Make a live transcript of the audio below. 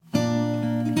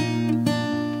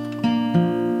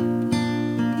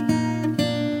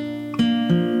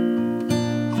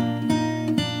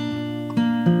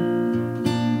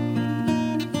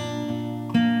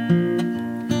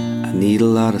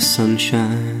of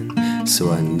sunshine,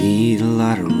 so I need a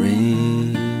lot of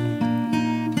rain.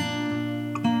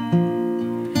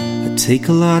 I take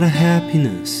a lot of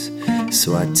happiness,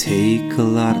 so I take a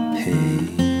lot of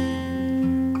pain.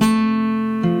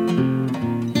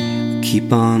 I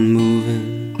keep on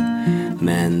moving,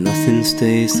 man, nothing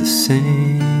stays the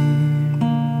same.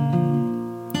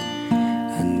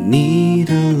 I need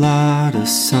a lot of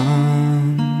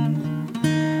sun,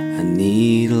 I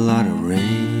need a lot of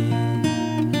rain.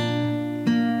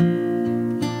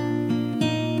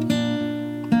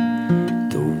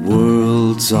 The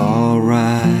world's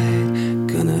alright,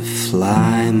 gonna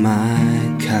fly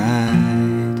my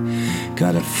kite.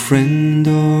 Got a friend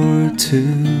or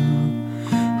two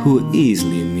who are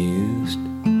easily amused.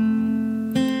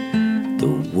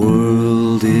 The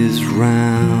world is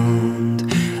round,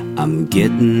 I'm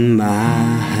getting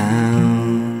my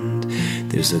hound.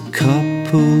 There's a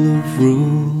couple of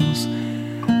rules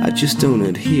I just don't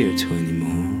adhere to anymore.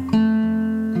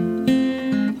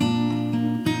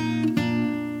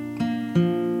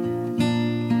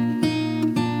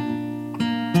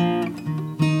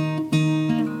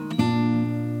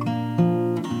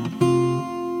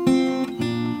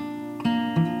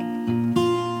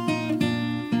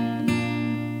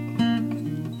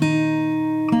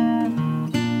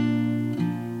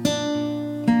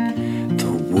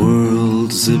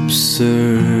 It's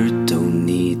absurd, don't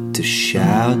need to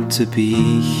shout to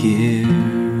be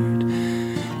heard.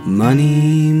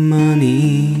 Money,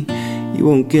 money, you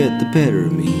won't get the better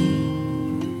of me.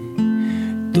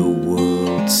 The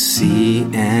world's sea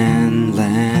and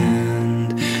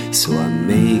land, so I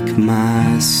make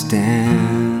my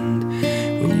stand.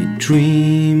 When you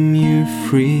dream, you're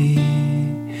free,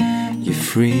 you're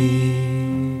free.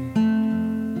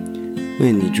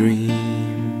 When you dream,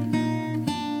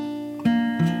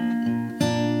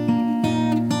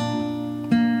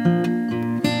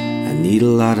 I need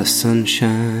a lot of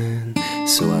sunshine,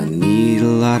 so I need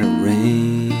a lot of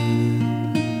rain.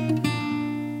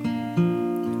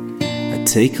 I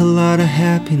take a lot of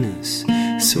happiness,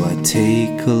 so I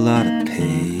take a lot of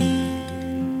pain.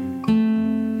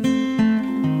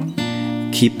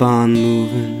 Keep on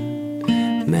moving,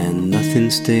 man, nothing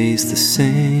stays the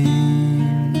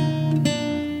same.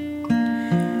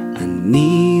 I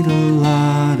need a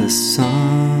lot of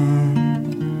sun,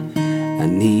 I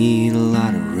need a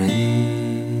lot of rain.